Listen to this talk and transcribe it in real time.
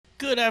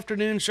Good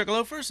afternoon,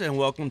 Sugarloafers, and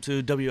welcome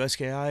to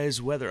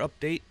WSKI's weather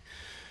update,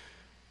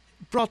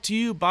 brought to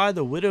you by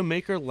the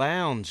Widowmaker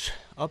Lounge,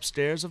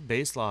 upstairs of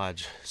Base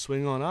Lodge.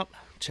 Swing on up,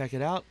 check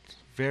it out.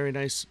 Very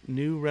nice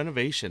new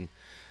renovation.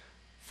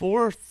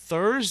 For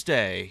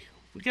Thursday,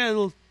 we got a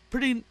little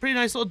pretty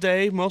nice little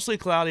day, mostly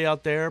cloudy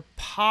out there.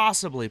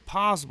 Possibly,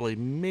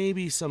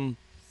 maybe some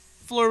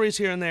flurries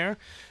here and there.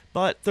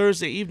 But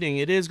Thursday evening,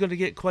 it is going to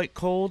get quite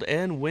cold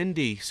and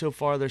windy. So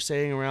far, they're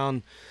saying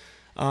around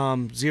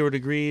 0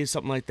 degrees,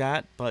 something like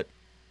that, but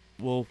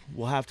we'll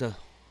have to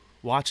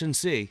watch and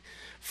see.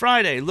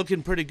 Friday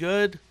looking pretty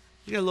good.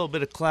 We got a little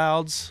bit of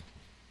clouds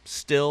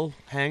still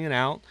hanging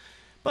out,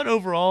 but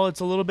overall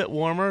it's a little bit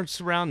warmer. It's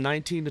around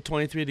 19 to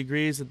 23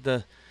 degrees at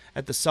the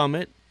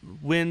summit.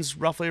 Winds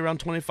roughly around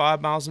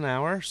 25 miles an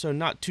hour, so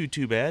not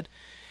too bad.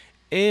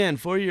 And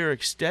for your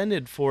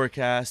extended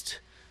forecast,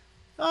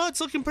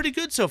 it's looking pretty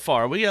good so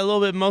far. We got a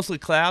little bit mostly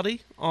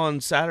cloudy on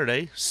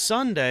Saturday.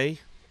 Sunday,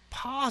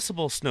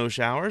 possible snow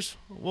showers.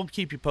 We'll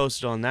keep you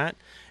posted on that.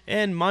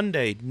 And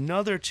Monday,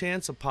 another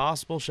chance of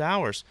possible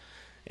showers.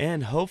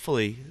 And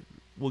hopefully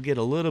we'll get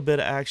a little bit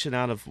of action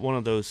out of one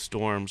of those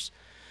storms.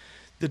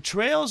 The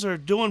trails are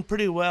doing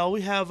pretty well.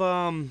 We have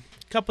a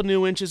couple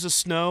new inches of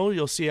snow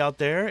you'll see out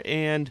there.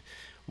 And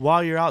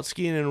while you're out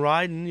skiing and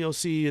riding, you'll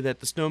see that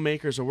the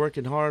snowmakers are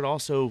working hard,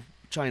 also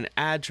trying to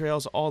add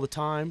trails all the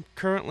time.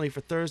 Currently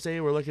for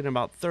Thursday, we're looking at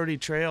about 30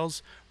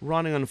 trails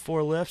running on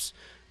 4 lifts.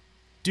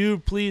 Do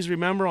please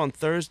remember on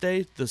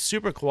Thursday, the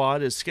Super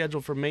Quad is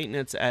scheduled for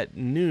maintenance at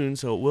noon,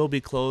 so it will be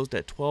closed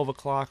at 12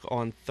 o'clock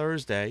on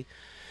Thursday.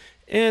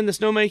 And the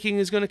snowmaking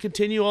is going to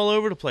continue all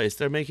over the place.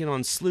 They're making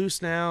on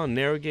Sluice now,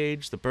 Narrow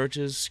Gauge, the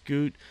Birches,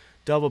 Scoot,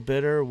 Double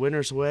Bitter,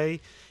 Winter's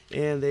Way,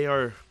 and they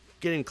are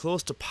getting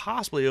close to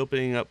possibly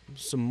opening up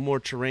some more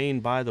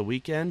terrain by the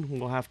weekend.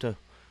 We'll have to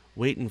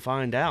wait and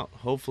find out.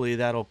 Hopefully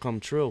that'll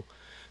come true.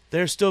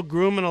 They're still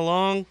grooming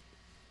along.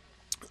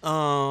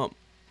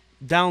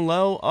 Down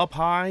low, up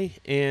high,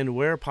 and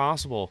where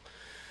possible.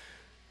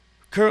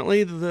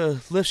 Currently, the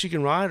lifts you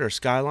can ride are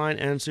Skyline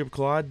and Super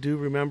Quad. Do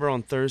remember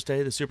on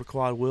Thursday, the Super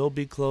Quad will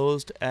be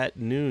closed at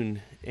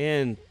noon.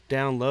 And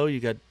down low, you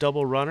got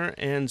Double Runner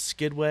and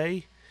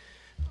Skidway.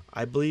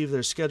 I believe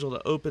they're scheduled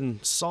to open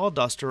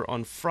Sawduster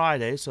on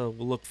Friday, so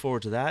we'll look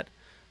forward to that.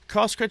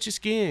 Cross-country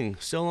skiing,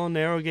 still on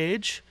Narrow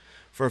Gauge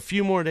for a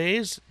few more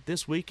days.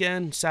 This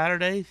weekend,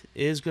 Saturday,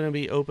 is going to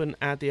be open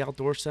at the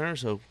Outdoor Center,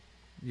 so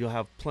you'll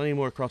have plenty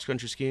more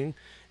cross-country skiing.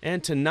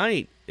 And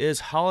tonight is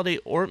holiday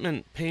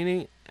ornament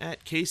painting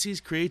at Casey's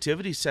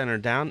Creativity Center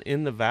down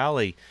in the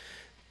valley.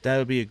 That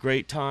would be a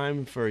great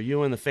time for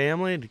you and the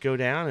family to go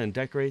down and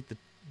decorate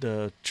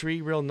the tree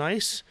real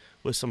nice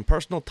with some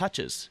personal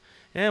touches.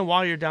 And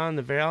while you're down in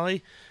the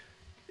valley,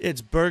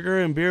 it's Burger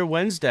and Beer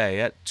Wednesday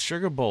at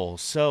Sugar Bowl.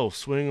 So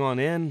swing on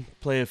in,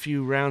 play a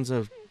few rounds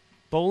of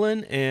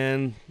bowling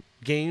and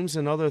games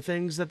and other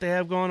things that they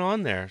have going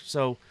on there.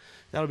 So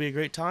that'll be a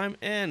great time.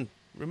 And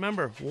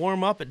remember,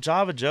 warm up at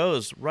Java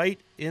Joe's right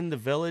in the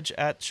village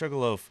at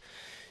Sugarloaf.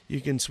 You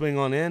can swing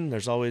on in.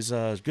 There's always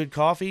good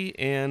coffee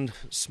and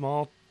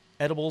small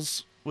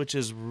edibles, which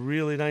is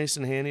really nice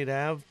and handy to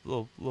have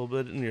a little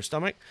bit in your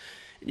stomach.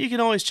 You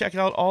can always check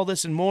out all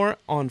this and more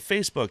on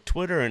Facebook,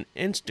 Twitter, and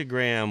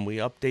Instagram. We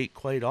update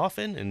quite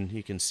often, and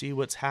you can see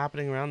what's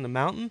happening around the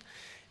mountain.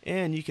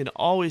 And you can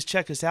always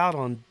check us out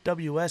on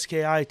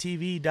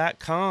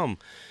WSKITV.com.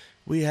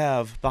 We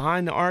have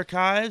Behind the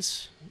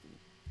Archives,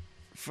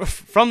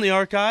 from the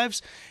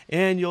archives,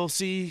 and you'll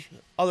see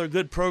other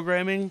good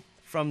programming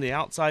from the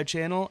Outside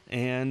Channel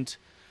and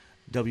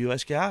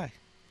WSKI.